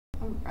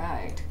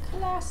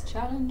Last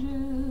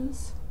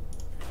challenges.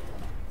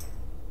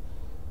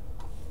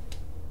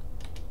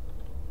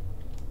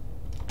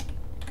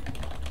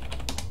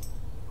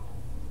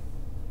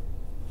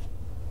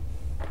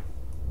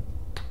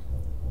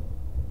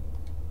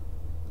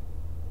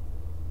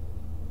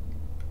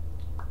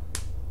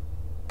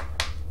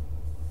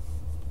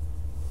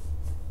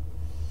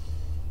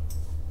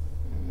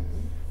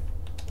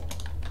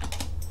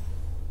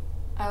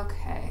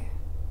 Okay,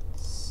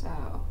 so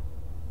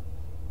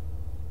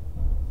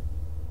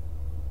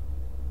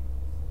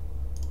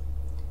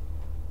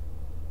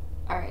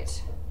all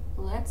right,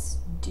 let's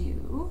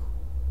do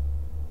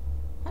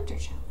Hunter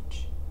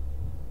Challenge.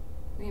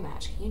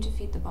 Rematch. Can you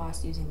defeat the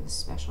boss using the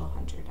special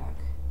Hunter deck?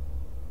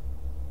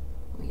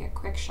 We get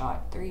quick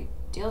shot.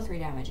 Deal 3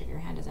 damage if your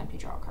hand is empty.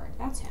 Draw a card.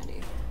 That's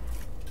handy.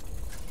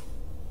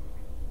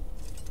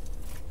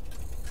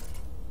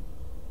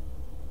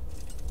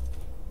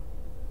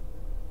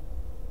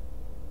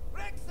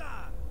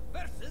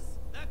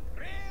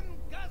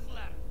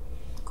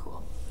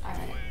 Cool. All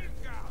right.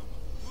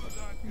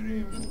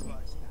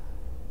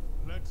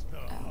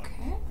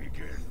 Okay.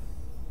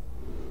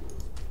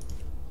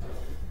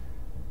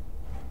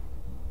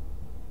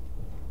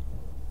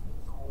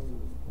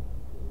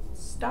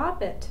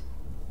 Stop it.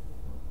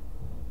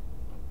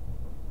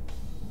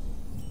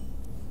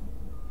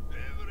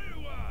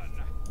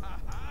 Everyone!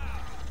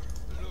 Ha-ha!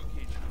 Look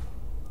at you.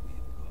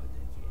 We've got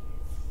it.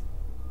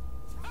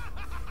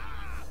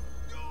 Ha-ha-ha!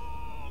 Go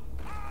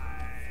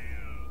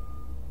pile!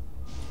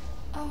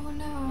 Oh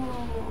no.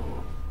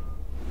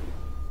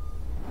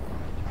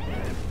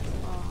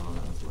 Oh,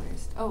 that was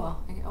waste. Oh well.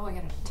 I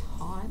got a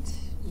taunt.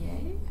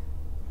 Yay.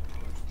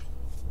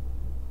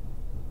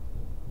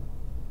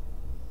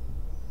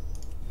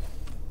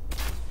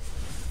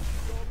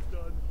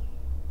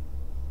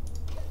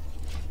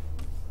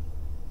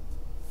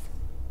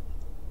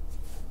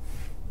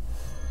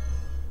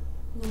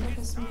 Remember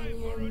this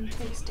minion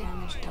takes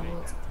damage,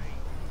 double its.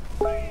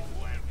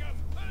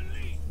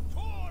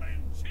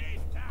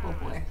 Oh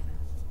boy.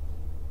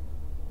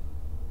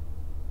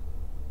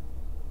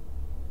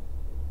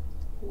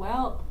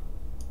 Well.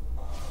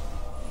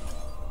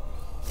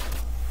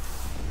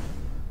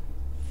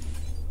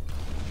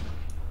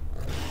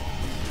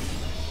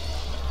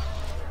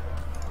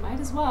 Might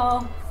as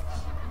well.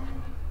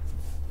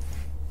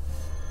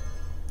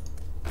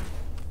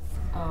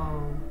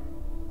 Oh.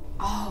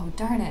 Oh,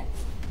 darn it.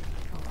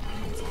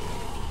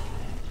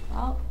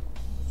 Well.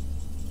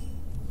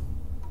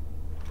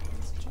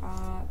 Let's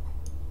drop.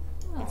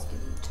 Let's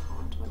give you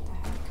taunt. What the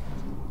heck?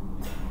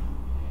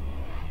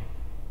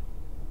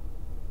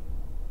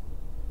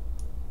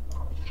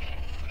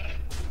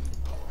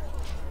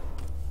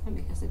 And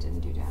because it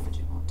didn't do damage,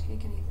 it won't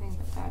take anything,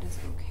 but that is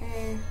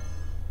okay.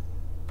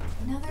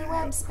 Another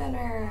web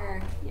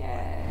spinner!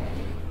 Yay!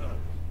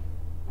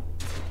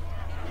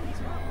 That's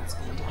what that's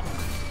gonna do.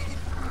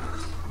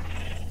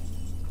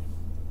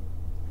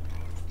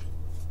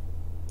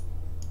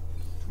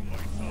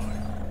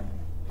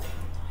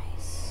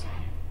 Nice.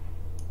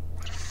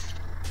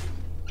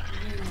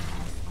 Really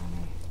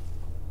funny.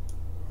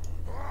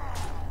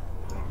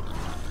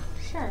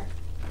 Sure.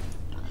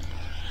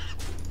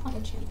 I'll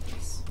hit you in the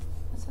face.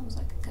 That sounds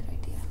like a good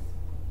idea.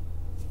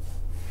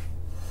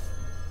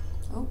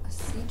 Oh, a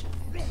sea giant.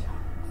 I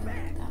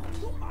like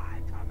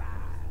that.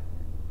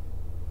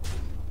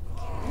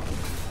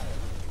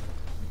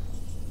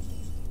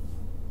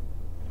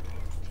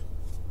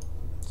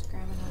 Let's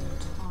grab another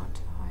taunt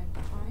to hide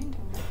behind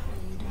and we'll put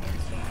you down.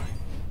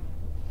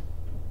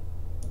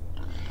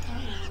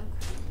 That'll work.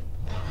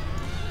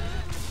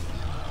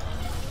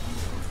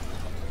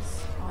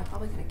 Oh, I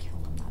probably could have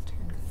killed him that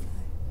turn, couldn't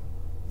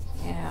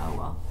I? Yeah,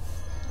 well.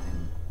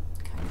 I'm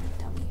kind of a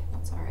dummy.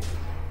 That's alright.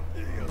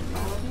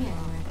 Follow me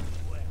anyway.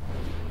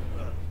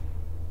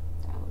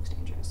 That looks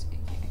dangerous.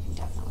 I can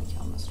definitely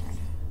kill him this turn.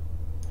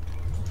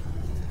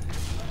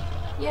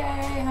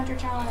 Yay! Hunter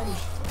challenge!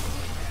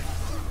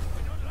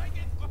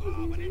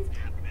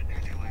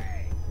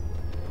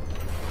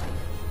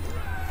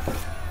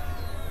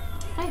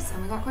 Nice,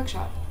 and we got quick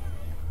shot.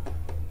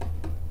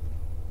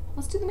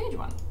 Let's do the mage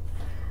one.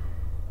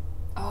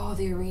 Oh,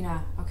 the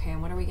arena. Okay,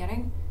 and what are we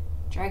getting?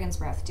 Dragon's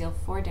Breath. Deal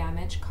 4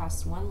 damage,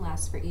 costs 1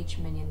 less for each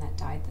minion that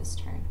died this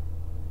turn.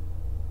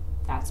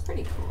 That's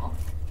pretty cool.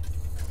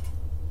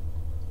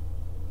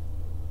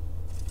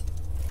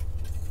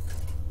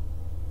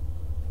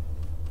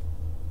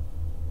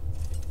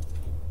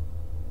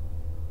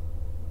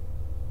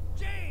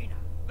 Jaina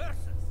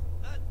versus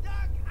the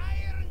Dark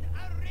Iron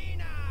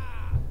Arena!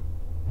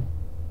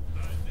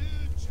 The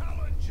new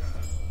challenger!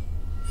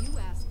 You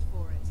asked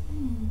for it.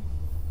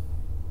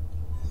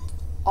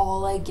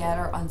 All I get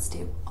are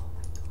unstable. Oh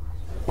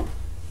my god.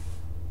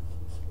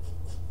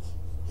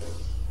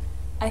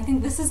 I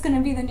think this is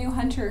gonna be the new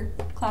Hunter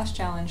class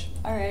challenge.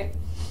 Alright.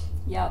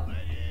 Yep.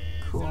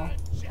 Cool.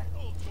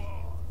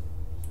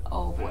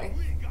 Oh boy.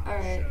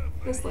 Alright.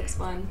 This looks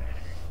fun.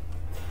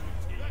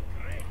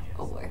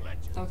 Oh boy.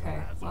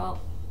 Okay.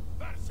 Well.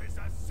 Versus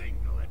a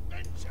single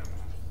adventure.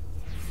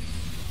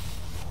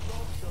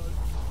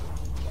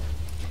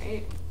 Great.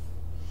 right?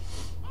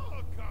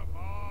 Oh, come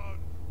on!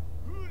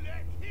 Who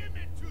let him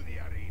into the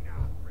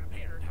arena?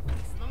 Prepare to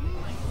face the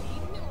mighty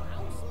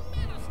Millhouse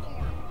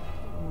Metastorm.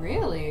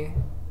 Really?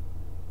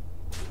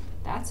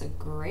 That's a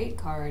great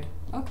card.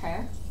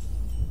 Okay.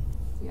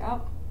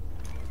 Yep.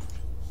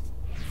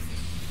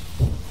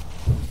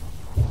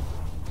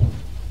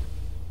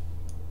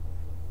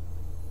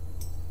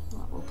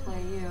 Well, we'll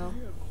play you.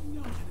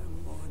 Not a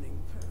morning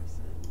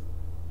person.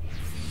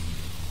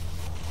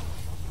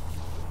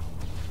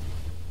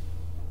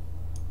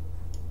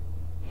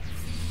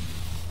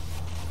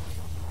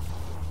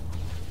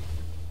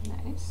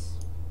 Nice.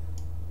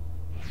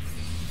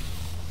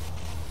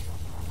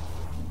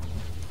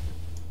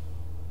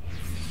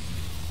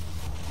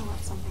 I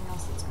want something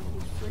else that's going to be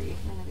free.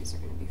 None of these are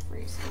going to be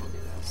free, so we'll do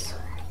this.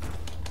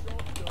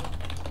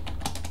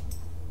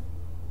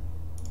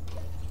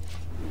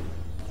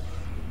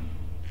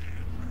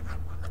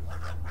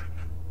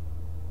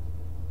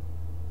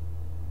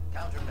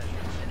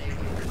 Countermeasures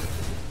enabled.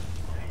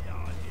 The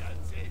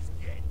audience is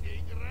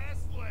getting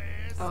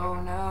restless. Oh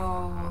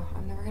no,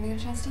 I'm never going to get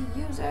a chance to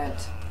use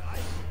it. I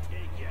can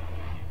take it.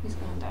 He's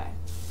going to die.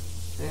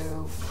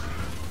 Boo.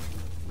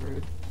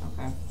 Rude.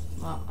 Okay.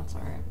 Well, that's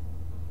alright.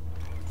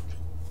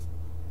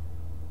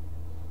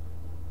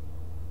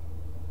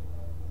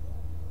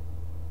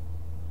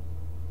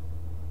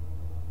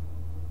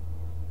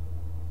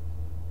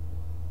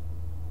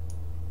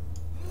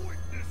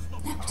 Witness the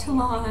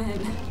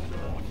Neptulon!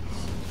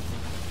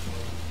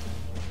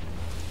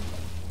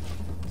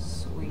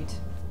 Sweet.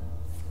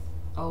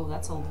 Oh,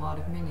 that's a lot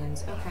of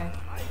minions. Okay.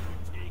 I can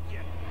take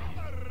it. A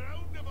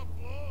round of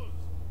applause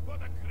for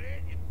the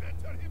great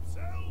inventor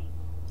himself.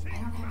 I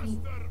don't have any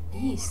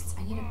beasts.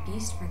 I need a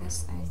beast for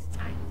this thing.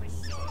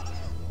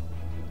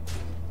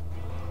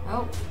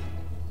 Oh.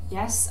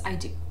 Yes, I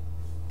do.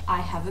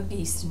 I have a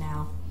beast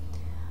now.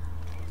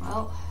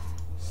 Well,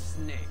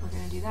 Snake. we're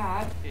gonna do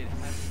that. It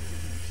has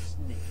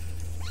to be snake.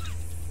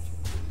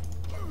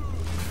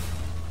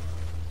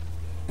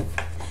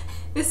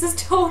 This is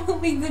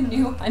totally the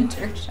new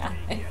Hunter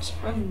challenge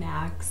from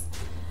Nax.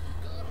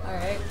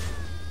 Alright.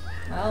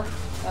 Well,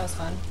 that was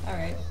fun.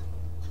 Alright.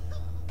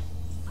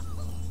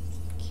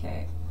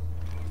 Okay.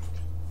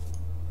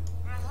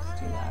 Let's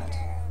do that.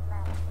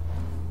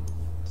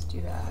 Let's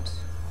do that.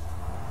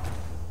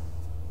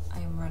 I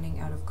am running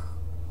out of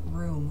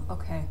room.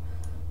 Okay.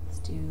 Let's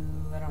do...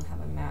 I don't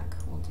have a mech.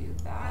 We'll do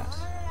that.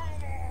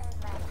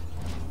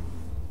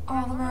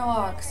 Oh, the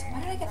Murlocs! Why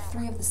did I get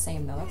 3 of the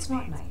same, though? That's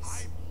not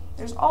nice.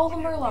 There's all the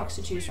Murlocs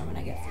to choose from, and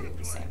I get 3 of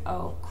the same.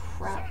 Oh,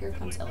 crap. Here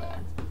comes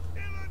Illidan.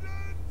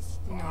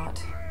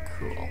 Not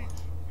cool.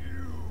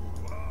 You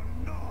are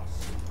not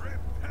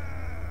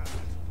prepared.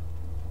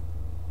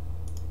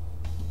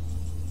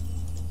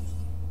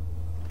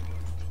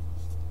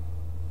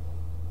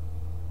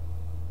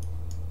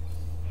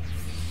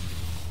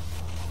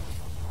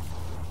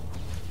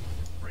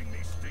 Bring me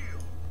steel.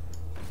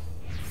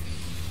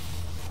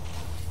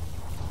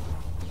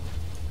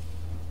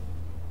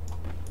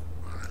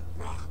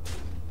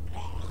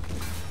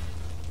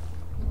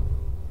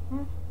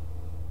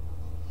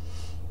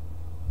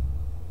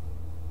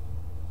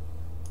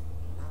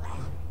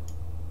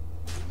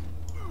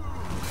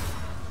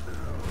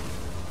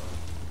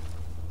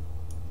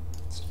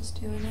 Let's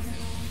just do another one,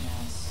 I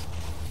guess.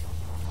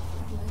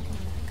 Like a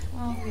mech.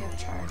 Well, we have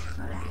charge.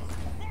 That'll be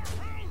okay.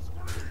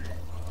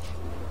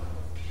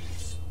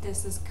 This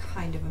is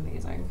kind of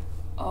amazing.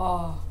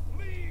 Oh.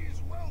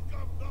 Please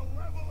welcome the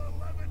level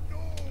 11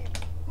 gnome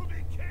who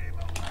became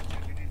a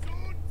legend in his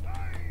own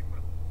time.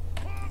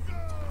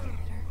 Hogger!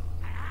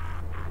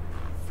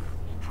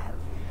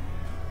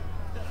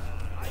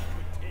 I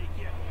could take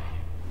it.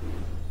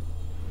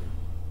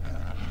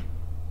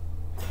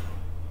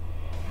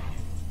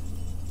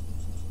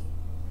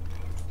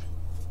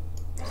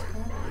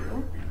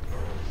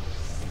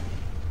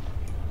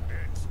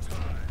 It's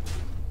time.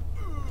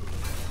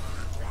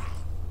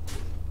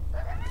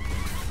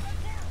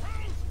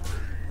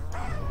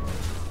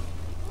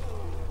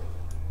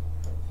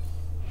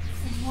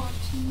 I want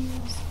to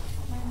use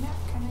my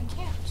mech and I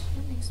can't.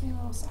 It makes me a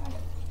little sad.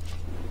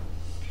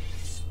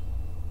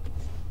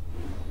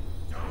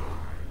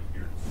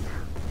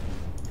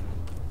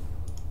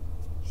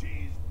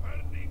 She's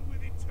burning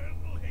with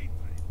eternal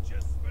hatred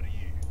just for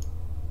you.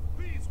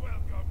 Please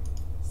welcome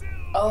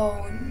Silver.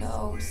 Oh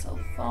no,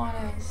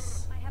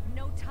 Sylvanas. I have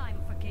no time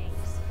for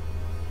games.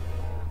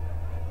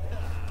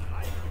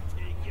 I could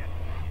take it.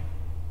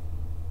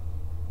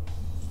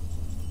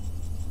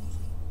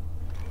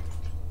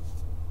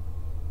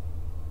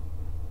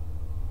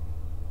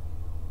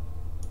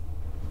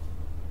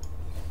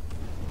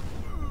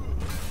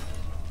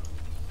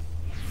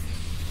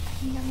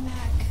 I need a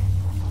mech.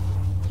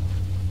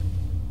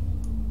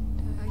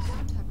 I don't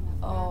have enough.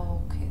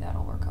 Oh, okay,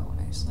 that'll work out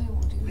nicely.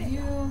 We'll do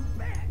you.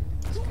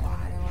 Let's get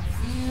another one of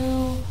you.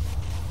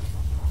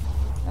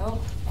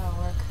 Nope, that'll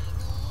work.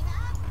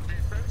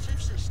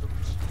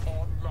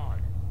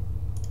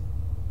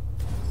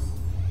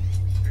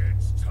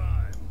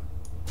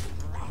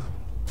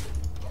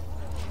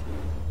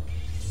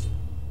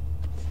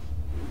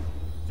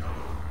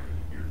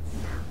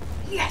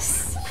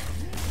 Yes!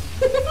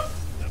 Yes!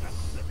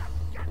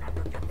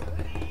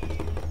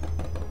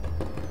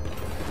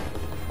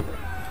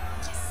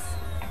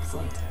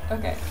 Excellent.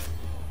 Okay.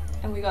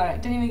 And we got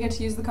it. Didn't even get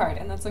to use the card,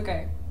 and that's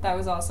okay. That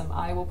was awesome.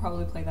 I will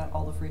probably play that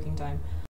all the freaking time.